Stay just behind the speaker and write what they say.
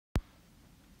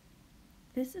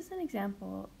This is an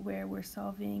example where we're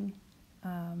solving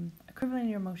a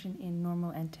curvilinear motion in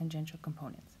normal and tangential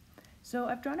components. So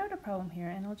I've drawn out a problem here,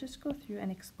 and I'll just go through and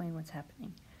explain what's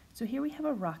happening. So here we have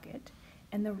a rocket,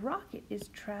 and the rocket is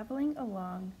traveling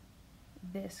along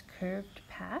this curved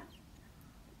path,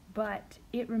 but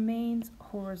it remains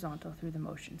horizontal through the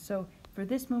motion. So for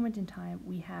this moment in time,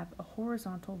 we have a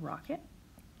horizontal rocket.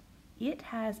 It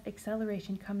has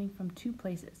acceleration coming from two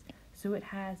places. So it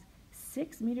has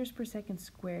 6 meters per second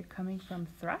squared coming from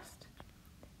thrust,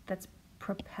 that's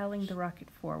propelling the rocket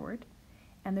forward,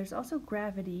 and there's also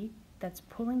gravity that's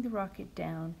pulling the rocket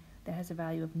down that has a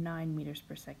value of 9 meters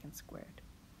per second squared.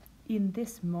 In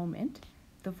this moment,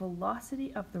 the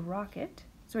velocity of the rocket,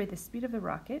 the speed of the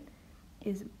rocket,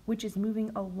 which is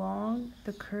moving along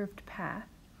the curved path,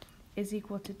 is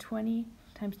equal to 20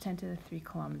 times 10 to the 3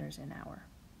 kilometers an hour.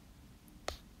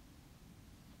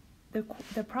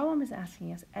 The problem is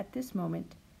asking us, at this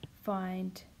moment,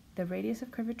 find the radius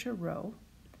of curvature rho,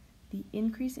 the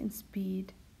increase in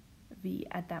speed v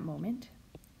at that moment,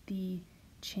 the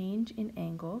change in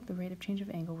angle, the rate of change of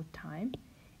angle with time,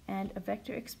 and a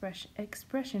vector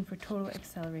expression for total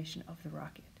acceleration of the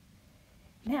rocket.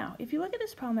 Now, if you look at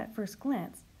this problem at first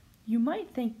glance, you might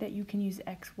think that you can use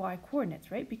x, y coordinates,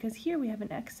 right? Because here we have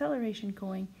an acceleration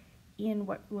going in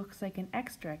what looks like an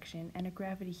x direction and a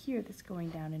gravity here that's going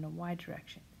down in a y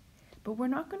direction. But we're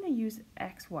not going to use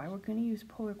x, y, we're going to use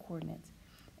polar coordinates.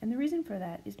 And the reason for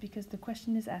that is because the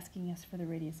question is asking us for the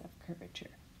radius of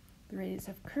curvature. The radius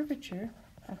of curvature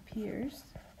appears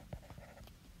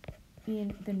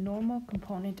in the normal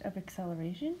component of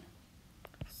acceleration.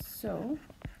 So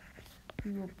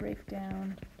we will break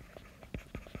down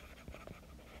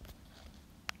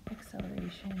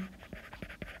acceleration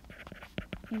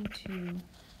into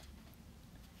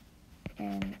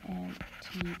n and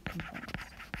t components.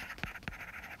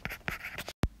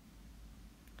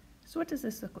 So what does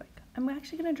this look like? I'm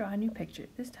actually going to draw a new picture.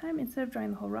 This time, instead of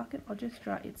drawing the whole rocket, I'll just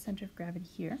draw its center of gravity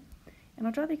here. And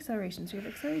I'll draw the acceleration. So we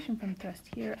have acceleration from thrust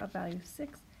here of value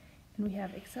 6, and we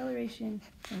have acceleration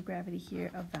from gravity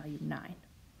here of value 9.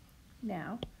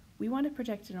 Now, we want to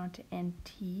project it onto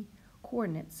nt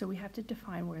coordinates, so we have to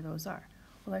define where those are.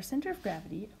 Well, our center of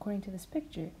gravity, according to this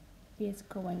picture, is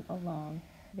going along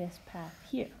this path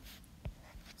here.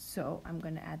 So I'm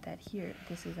going to add that here.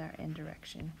 This is our n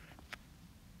direction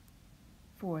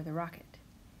for the rocket.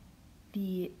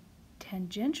 The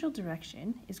tangential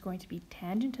direction is going to be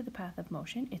tangent to the path of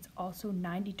motion. It's also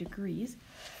 90 degrees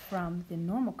from the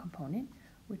normal component,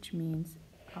 which means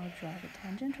I'll draw the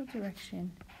tangential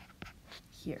direction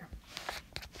here.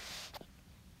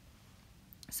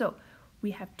 So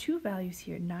we have two values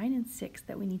here, 9 and 6,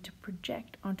 that we need to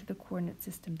project onto the coordinate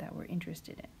system that we're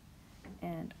interested in.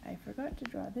 And I forgot to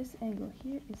draw this angle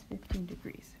here is 15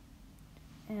 degrees.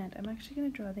 And I'm actually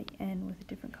going to draw the n with a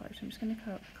different color, so I'm just going to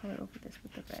color over this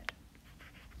with the red.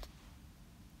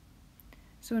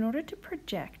 So in order to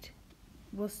project,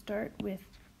 we'll start with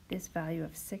this value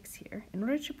of 6 here. In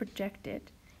order to project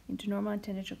it into normal and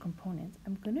tangential components,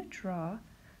 I'm going to draw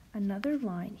another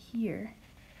line here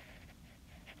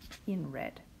in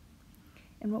red.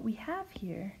 And what we have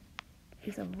here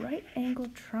is a right angle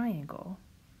triangle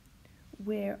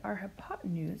where our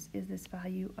hypotenuse is this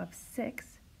value of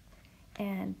 6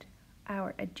 and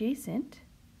our adjacent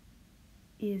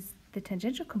is the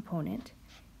tangential component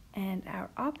and our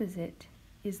opposite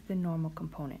is the normal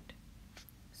component.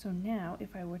 So now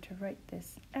if I were to write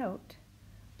this out,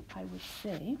 I would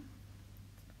say,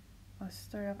 I'll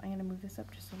start off, I'm going to move this up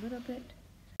just a little bit.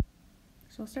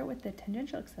 So we'll start with the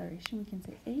tangential acceleration. We can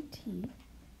say AT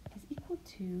is equal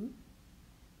to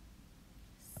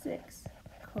 6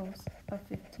 cos of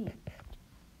 15.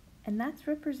 And that's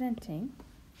representing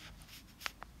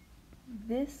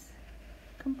this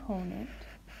component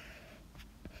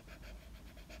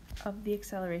of the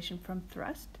acceleration from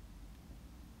thrust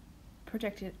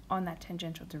projected on that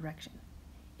tangential direction.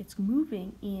 It's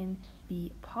moving in the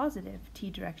positive t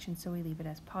direction, so we leave it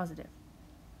as positive.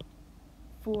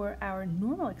 For our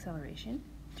normal acceleration,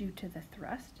 due to the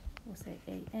thrust, we'll say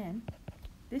an,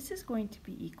 this is going to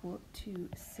be equal to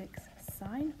 6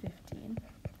 sine 15,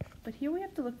 but here we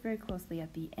have to look very closely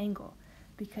at the angle,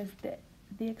 because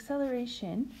the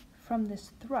acceleration from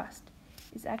this thrust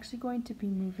is actually going to be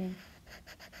moving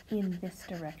in this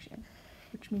direction,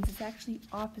 which means it's actually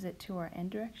opposite to our n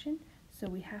direction, so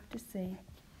we have to say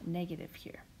negative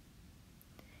here.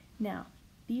 Now,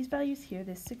 these values here,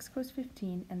 the 6 cos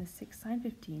 15 and the 6 sine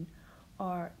 15,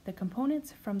 are the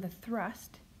components from the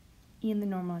thrust in the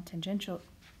normal and tangential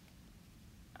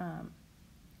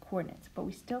coordinates, but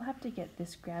we still have to get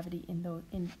this gravity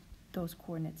in those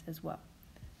coordinates as well.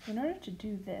 So in order to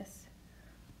do this,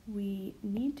 we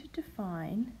need to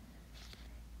define,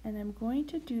 and I'm going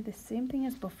to do the same thing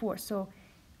as before. So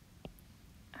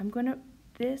I'm going to,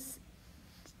 this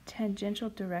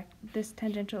tangential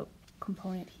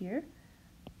component here,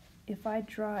 if I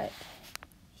draw it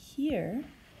here,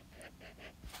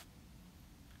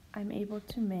 I'm able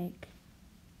to make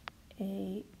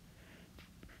a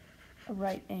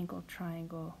right angled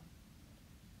triangle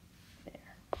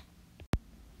there.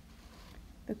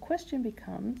 The question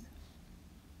becomes,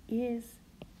 is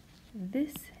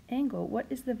this angle, what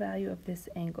is the value of this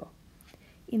angle?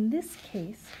 In this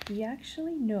case, we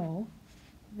actually know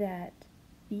that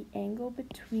the angle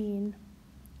between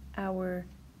our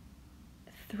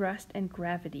thrust and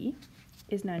gravity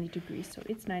is 90 degrees, so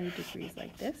it's 90 degrees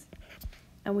like this.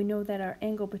 And we know that our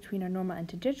angle between our normal and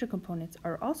tangential components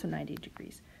are also 90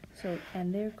 degrees. So,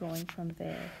 and they're going from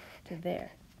there to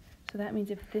there. So that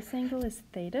means if this angle is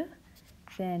theta,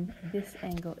 then this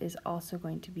angle is also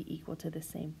going to be equal to the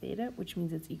same theta, which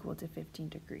means it's equal to 15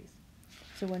 degrees.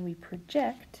 So when we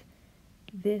project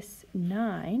this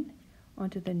 9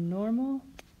 onto the normal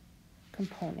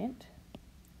component,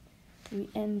 we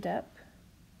end up,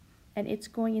 and it's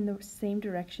going in the same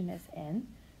direction as n,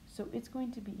 so it's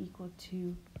going to be equal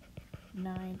to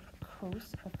 9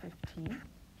 cos of 15.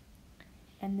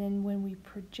 And then when we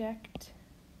project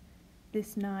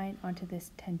this 9 onto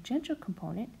this tangential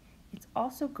component, it's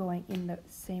also going in the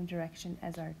same direction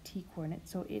as our t-coordinate,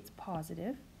 so it's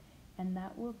positive, and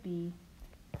that will be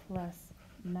plus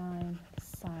 9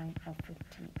 sine of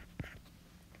 15.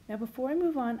 Now before I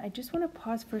move on, I just want to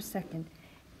pause for a second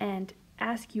and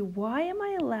ask you, why am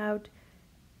I allowed,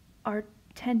 our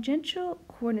tangential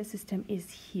coordinate system is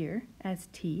here as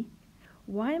t,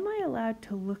 why am I allowed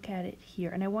to look at it here?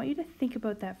 And I want you to think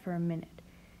about that for a minute.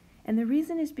 And the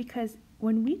reason is because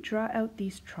when we draw out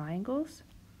these triangles,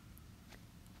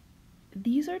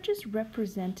 these are just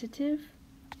representative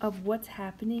of what's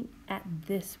happening at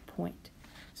this point.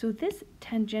 So this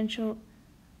tangential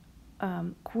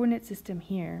coordinate system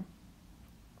here,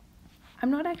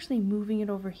 I'm not actually moving it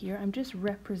over here, I'm just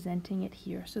representing it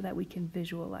here so that we can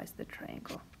visualize the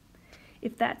triangle.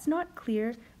 If that's not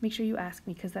clear, make sure you ask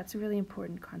me, because that's a really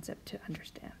important concept to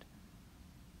understand.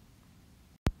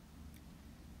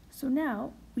 So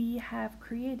now we have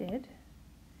created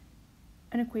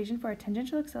an equation for our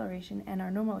tangential acceleration and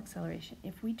our normal acceleration.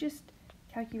 If we just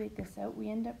calculate this out, we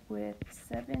end up with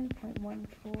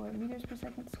 7.14 meters per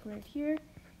second squared here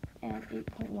and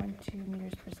 8.12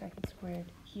 meters per second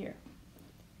squared here.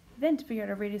 Then to figure out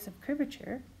our radius of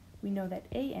curvature, we know that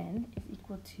AN is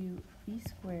equal to v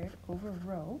squared over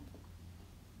rho.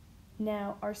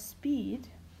 Now our speed,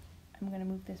 I'm going to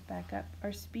move this back up.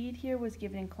 Our speed here was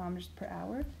given in kilometers per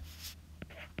hour.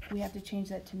 We have to change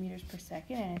that to meters per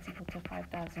second, and it's equal to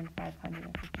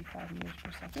 5,555 meters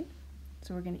per second.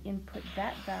 So we're going to input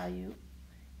that value,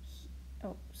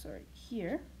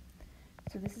 here.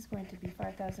 So this is going to be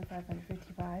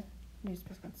 5,555 meters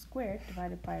per second squared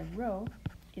divided by rho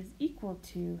is equal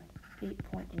to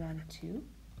 8.12.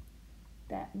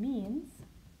 That means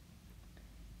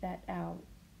that our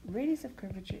radius of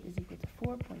curvature is equal to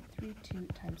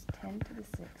 4.32 times 10 to the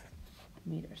 6th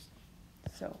meters.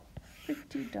 So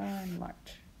pretty darn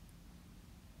large.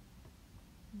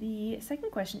 The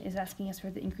second question is asking us for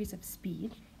the increase of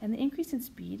speed, and the increase in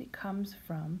speed comes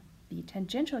from the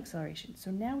tangential acceleration.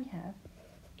 So now we have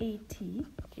AT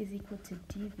is equal to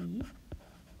dv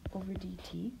over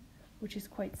dt, which is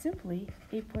quite simply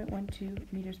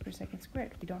 8.12 meters per second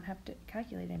squared. We don't have to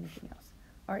calculate anything else.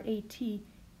 Our AT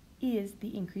is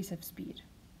the increase of speed.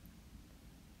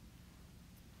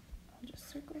 I'll just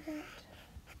circle that.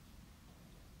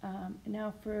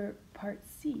 Now for part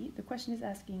C, the question is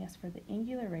asking us for the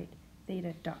angular rate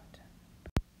theta dot.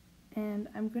 And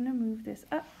I'm going to move this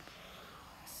up.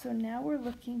 So now we're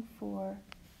looking for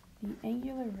the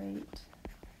angular rate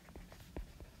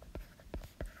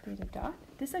theta dot.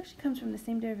 This actually comes from the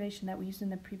same derivation that we used in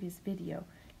the previous video,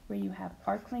 where you have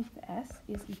arc length S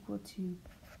is equal to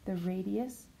the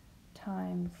radius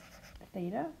times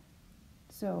theta.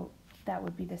 So that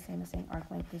would be the same as saying arc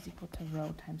length is equal to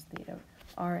rho times theta.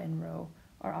 R and rho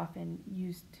are often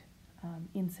used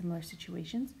in similar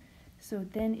situations. So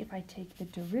then if I take the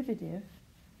derivative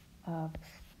of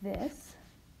this,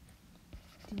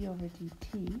 d over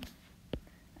dt,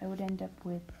 I would end up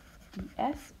with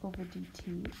ds over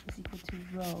dt is equal to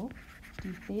rho d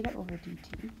theta over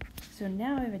dt. So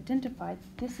now I've identified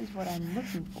this is what I'm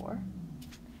looking for.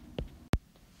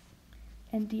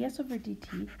 And ds over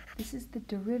dt, this is the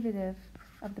derivative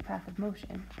of the path of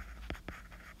motion.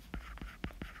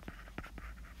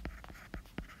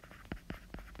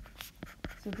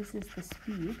 So this is the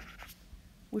speed.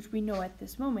 which we know at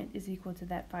this moment is equal to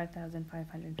that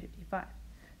 5,555.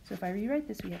 So if I rewrite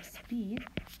this, we have speed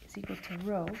is equal to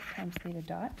rho times theta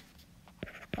dot,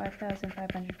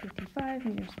 5,555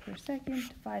 meters per second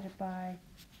divided by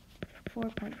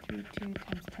 4.32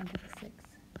 times 10 to the 6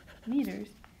 meters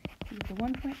equal to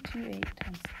 1.28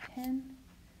 times 10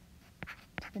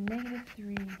 to the negative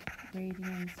 3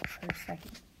 radians per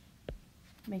second.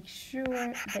 Make sure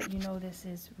that you know this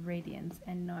is radians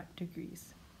and not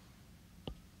degrees.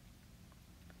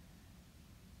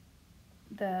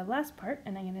 The last part,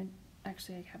 and I'm going to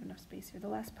actually have enough space here, the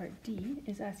last part, D,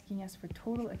 is asking us for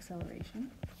total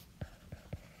acceleration.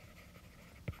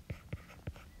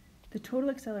 The total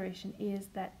acceleration is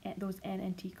those n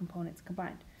and t components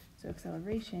combined. So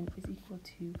acceleration is equal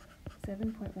to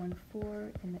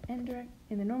 7.14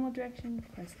 in the normal direction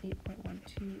plus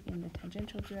 8.12 in the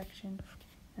tangential direction,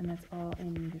 and that's all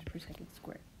in meters per second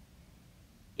squared.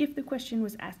 If the question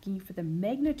was asking you for the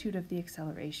magnitude of the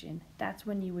acceleration, that's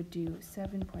when you would do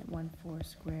 7.14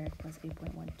 squared plus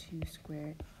 8.12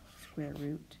 squared square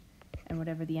root, and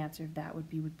whatever the answer of that would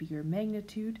be your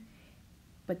magnitude.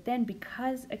 But then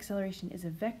because acceleration is a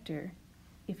vector,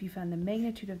 if you found the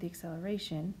magnitude of the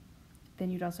acceleration,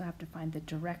 then you'd also have to find the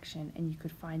direction, and you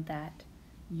could find that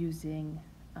using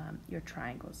your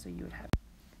triangles.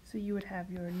 So you would have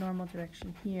your normal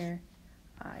direction here,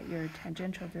 your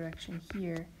tangential direction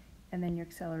here, and then your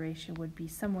acceleration would be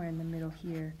somewhere in the middle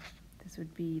here. This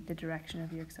would be the direction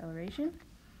of your acceleration.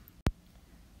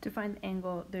 To find the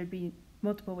angle, there'd be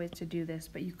multiple ways to do this,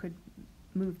 but you could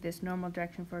move this normal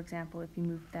direction, for example. If you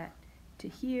move that to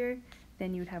here,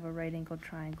 then you would have a right angled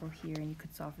triangle here, and you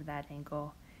could solve for that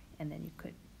angle, and then you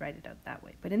could write it out that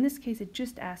way. But in this case, it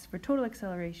just asks for total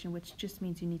acceleration, which just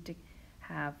means you need to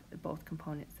have both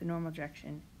components, the normal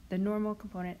direction, the normal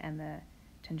component and the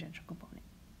tangential component.